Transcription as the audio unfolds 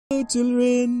Hello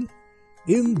children!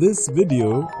 In this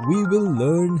video, we will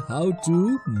learn how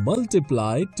to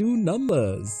multiply two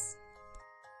numbers.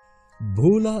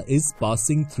 Bhola is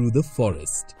passing through the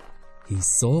forest. He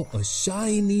saw a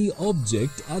shiny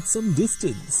object at some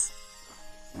distance.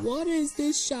 What is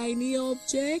this shiny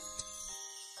object?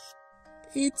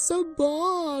 It's a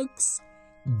box.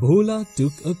 Bhola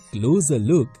took a closer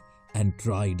look and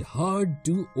tried hard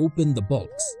to open the box.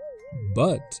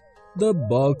 But the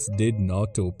box did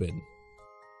not open.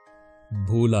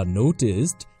 Bhola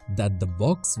noticed that the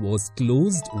box was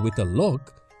closed with a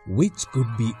lock which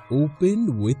could be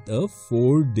opened with a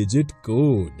 4-digit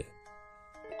code.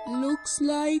 Looks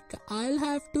like I'll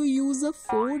have to use a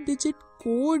 4-digit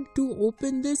code to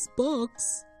open this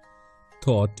box,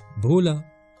 thought Bhola.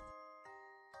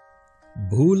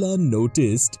 Bhola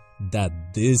noticed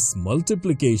that this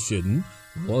multiplication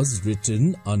was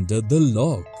written under the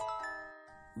lock.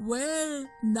 Well,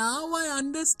 now I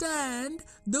understand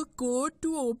the code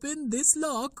to open this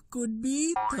lock could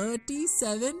be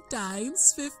 37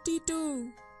 times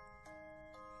 52.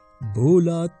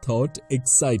 Bhola thought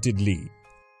excitedly.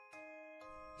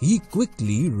 He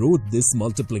quickly wrote this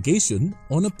multiplication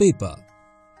on a paper.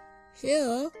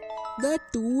 Here, the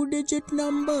 2-digit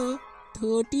number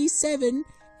 37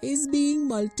 is being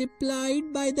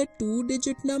multiplied by the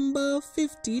 2-digit number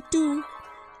 52,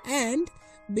 and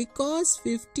because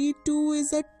 52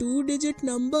 is a 2-digit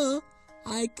number,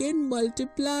 I can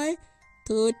multiply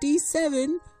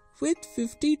 37 with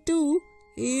 52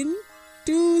 in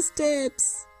 2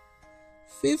 steps.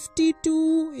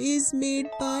 52 is made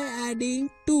by adding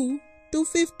 2 to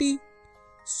 50.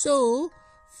 So,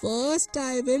 first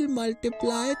I will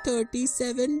multiply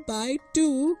 37 by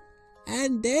 2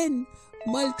 and then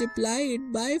multiply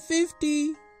it by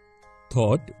 50,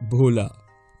 thought Bhola.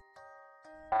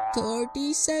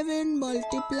 37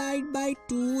 multiplied by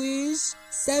 2 is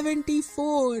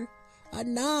 74.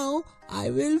 And now I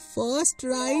will first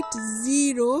write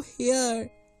 0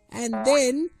 here and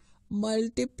then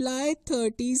multiply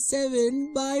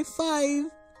 37 by 5.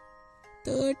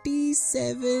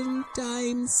 37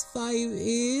 times 5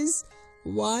 is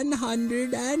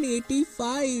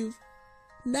 185.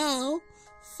 Now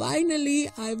finally,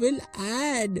 I will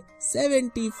add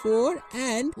 74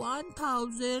 and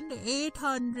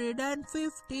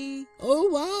 1850. Oh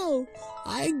wow!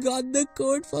 I got the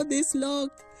code for this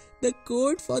lock. The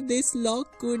code for this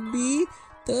lock could be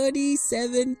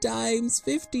 37 times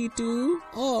 52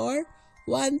 or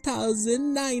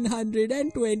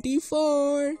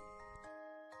 1924.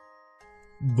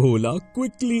 Bhola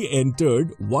quickly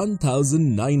entered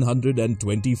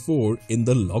 1924 in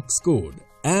the lock's code.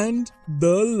 And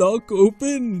the lock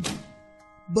opened.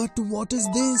 But what is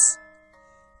this?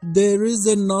 There is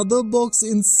another box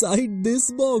inside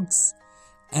this box.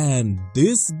 And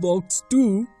this box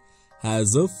too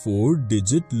has a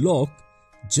 4-digit lock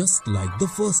just like the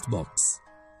first box.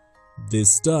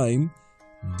 This time,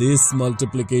 this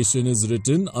multiplication is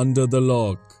written under the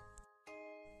lock.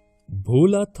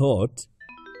 Bhola thought,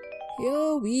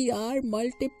 here we are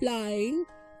multiplying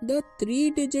the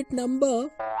 3-digit number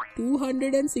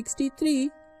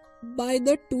 263 by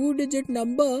the 2-digit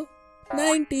number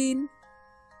 19.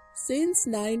 Since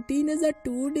 19 is a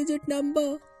 2-digit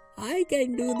number, I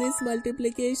can do this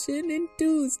multiplication in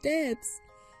 2 steps.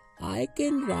 I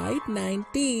can write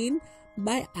 19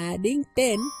 by adding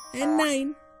 10 and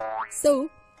 9. So,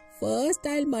 first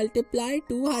I'll multiply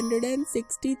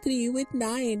 263 with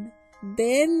 9.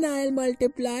 Then I'll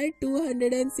multiply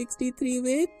 263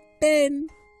 with 10.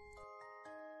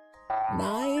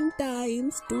 9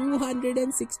 times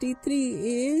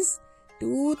 263 is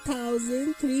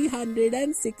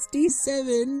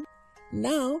 2367.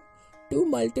 Now, to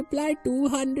multiply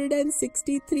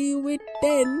 263 with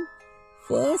 10,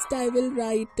 first I will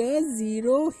write a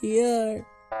 0 here.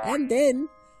 And then,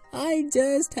 I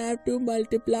just have to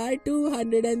multiply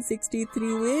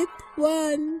 263 with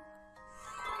 1.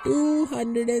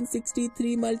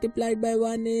 263 multiplied by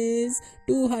 1 is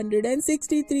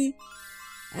 263.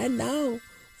 And now,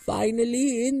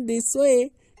 finally in this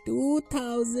way,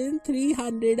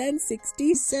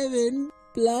 2367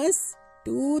 plus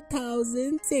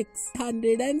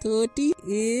 2630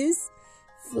 is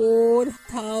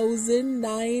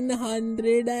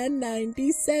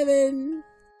 4997.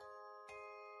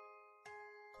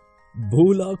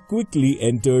 Bhola quickly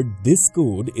entered this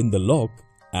code in the lock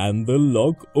and the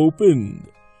lock opened.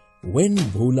 When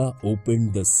Bhola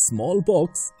opened the small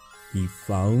box, he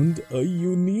found a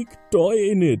unique toy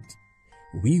in it.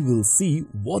 We will see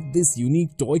what this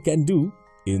unique toy can do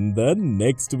in the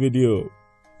next video.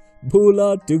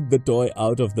 Bhola took the toy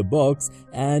out of the box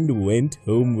and went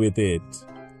home with it.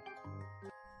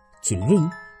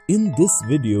 Children, in this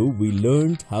video we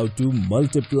learned how to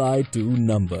multiply two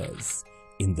numbers.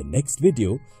 In the next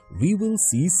video, we will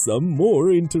see some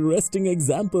more interesting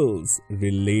examples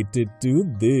related to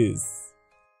this.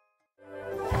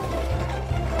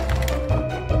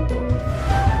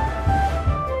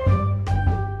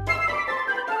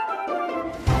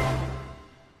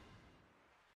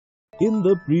 In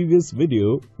the previous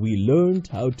video, we learned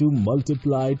how to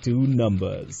multiply two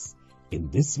numbers. In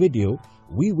this video,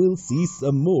 we will see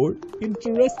some more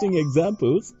interesting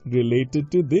examples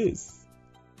related to this.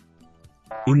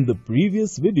 In the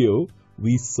previous video,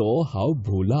 we saw how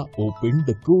Bhola opened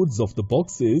the codes of the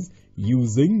boxes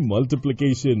using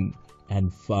multiplication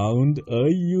and found a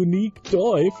unique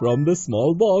toy from the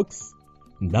small box.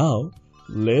 Now,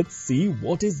 let's see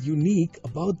what is unique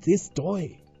about this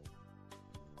toy.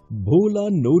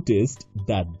 Bhola noticed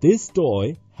that this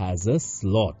toy has a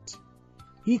slot.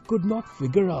 He could not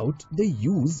figure out the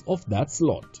use of that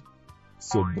slot.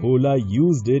 So Bhola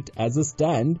used it as a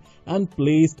stand and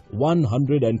placed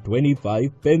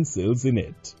 125 pencils in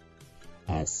it.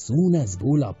 As soon as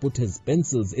Bhola put his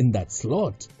pencils in that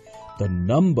slot, the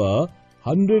number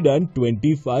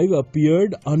 125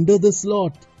 appeared under the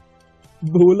slot.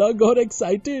 Bhola got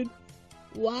excited.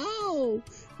 Wow!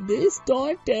 This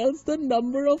toy tells the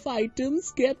number of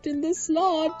items kept in the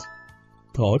slot,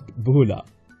 thought Bhola.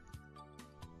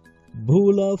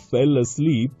 Bhola fell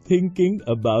asleep thinking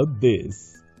about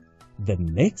this. The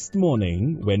next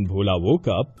morning, when Bhola woke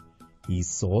up, he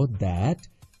saw that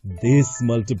this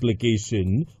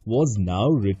multiplication was now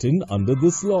written under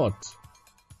the slot.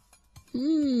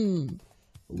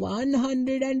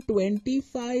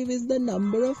 125 is the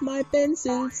number of my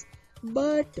pencils.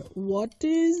 But what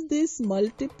is this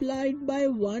multiplied by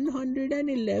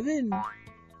 111?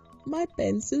 My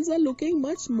pencils are looking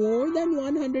much more than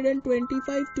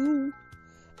 125 too.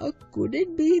 Could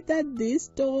it be that this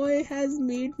toy has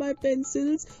made my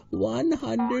pencils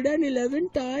 111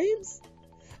 times?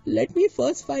 Let me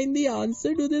first find the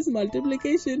answer to this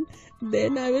multiplication.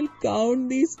 Then I will count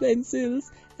these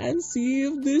pencils and see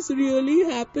if this really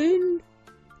happened.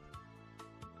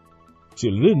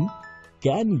 Children,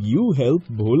 can you help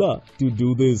Bhola to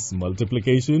do this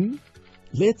multiplication?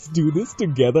 Let's do this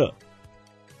together.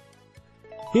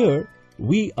 Here,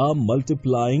 we are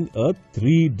multiplying a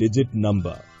 3-digit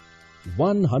number,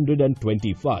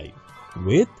 125,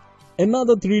 with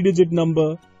another 3-digit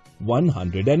number,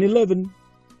 111.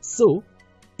 So,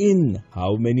 in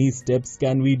how many steps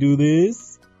can we do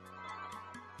this?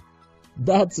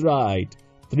 That's right,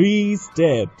 3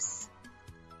 steps.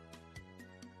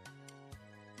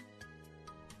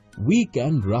 We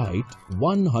can write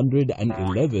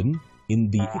 111 in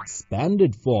the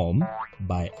expanded form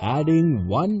by adding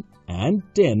 1 and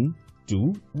 10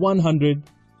 to 100.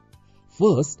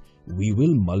 First, we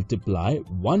will multiply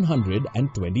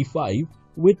 125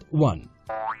 with 1.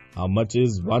 How much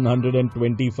is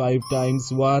 125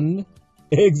 times 1?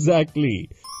 Exactly,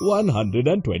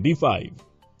 125.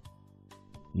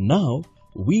 Now,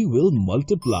 we will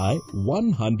multiply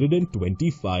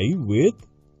 125 with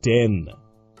 10.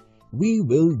 We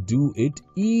will do it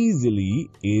easily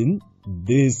in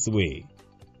this way.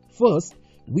 First,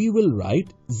 we will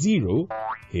write 0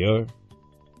 here.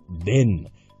 Then,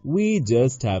 we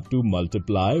just have to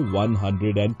multiply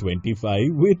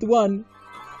 125 with 1.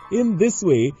 In this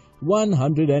way,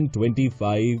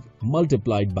 125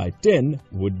 multiplied by 10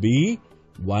 would be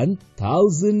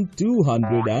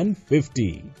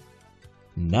 1250.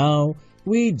 Now,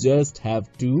 we just have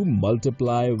to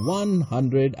multiply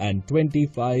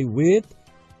 125 with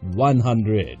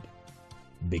 100.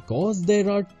 Because there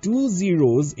are 2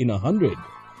 zeros in 100,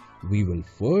 we will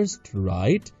first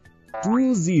write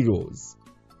 2 zeros.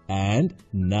 And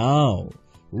now,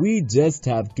 we just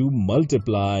have to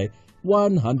multiply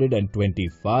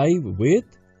 125 with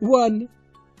 1.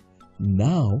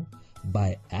 Now,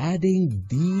 by adding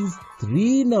these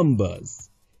 3 numbers,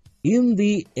 in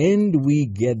the end, we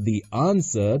get the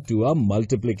answer to our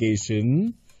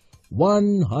multiplication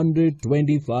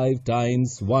 125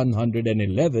 times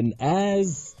 111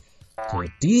 as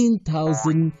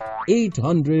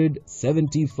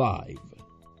 13,875.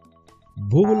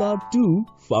 Bhola too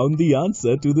found the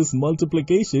answer to this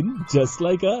multiplication just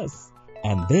like us,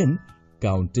 and then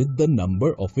counted the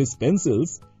number of his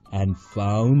pencils and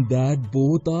found that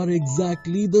both are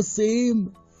exactly the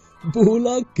same.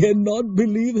 Bhola cannot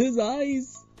believe his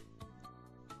eyes.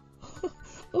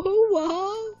 Oh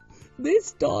wow!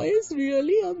 This toy is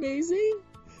really amazing.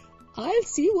 I'll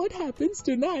see what happens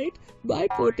tonight by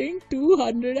putting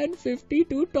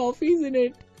 252 toffees in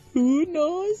it. Who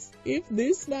knows? If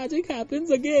this magic happens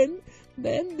again,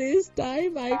 Then this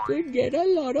time I could get a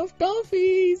lot of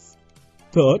toffees,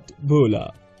 thought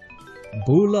Bhola.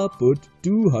 Bhola put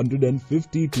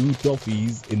 252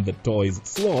 toffees in the toy's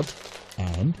slot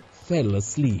and fell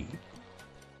asleep.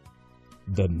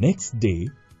 The next day,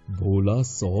 Bhola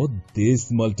saw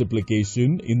this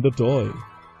multiplication in the toy.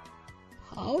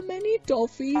 How many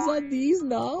toffees are these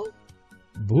now?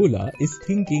 Bhola is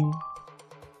thinking.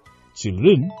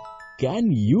 Children,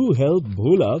 can you help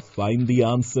Bhola find the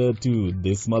answer to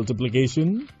this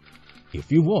multiplication?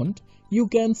 If you want, you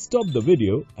can stop the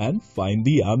video and find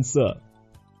the answer.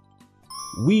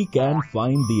 We can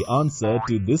find the answer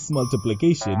to this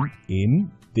multiplication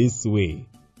in this way.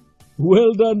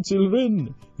 Well done,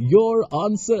 children. Your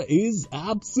answer is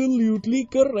absolutely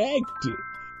correct.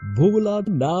 Bhola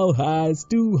now has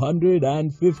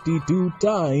 252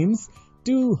 times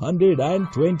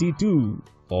 222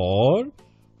 or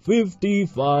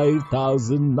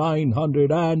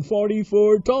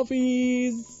 55,944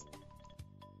 toffees.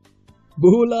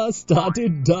 Bhola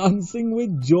started dancing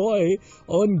with joy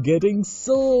on getting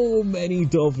so many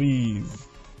toffees.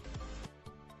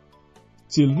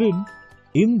 Children,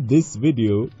 in this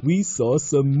video, we saw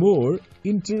some more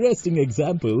interesting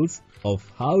examples of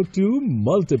how to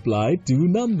multiply two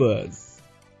numbers.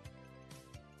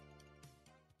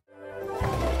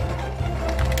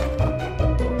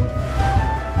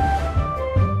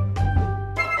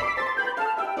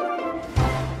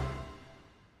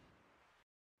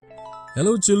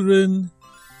 Hello children,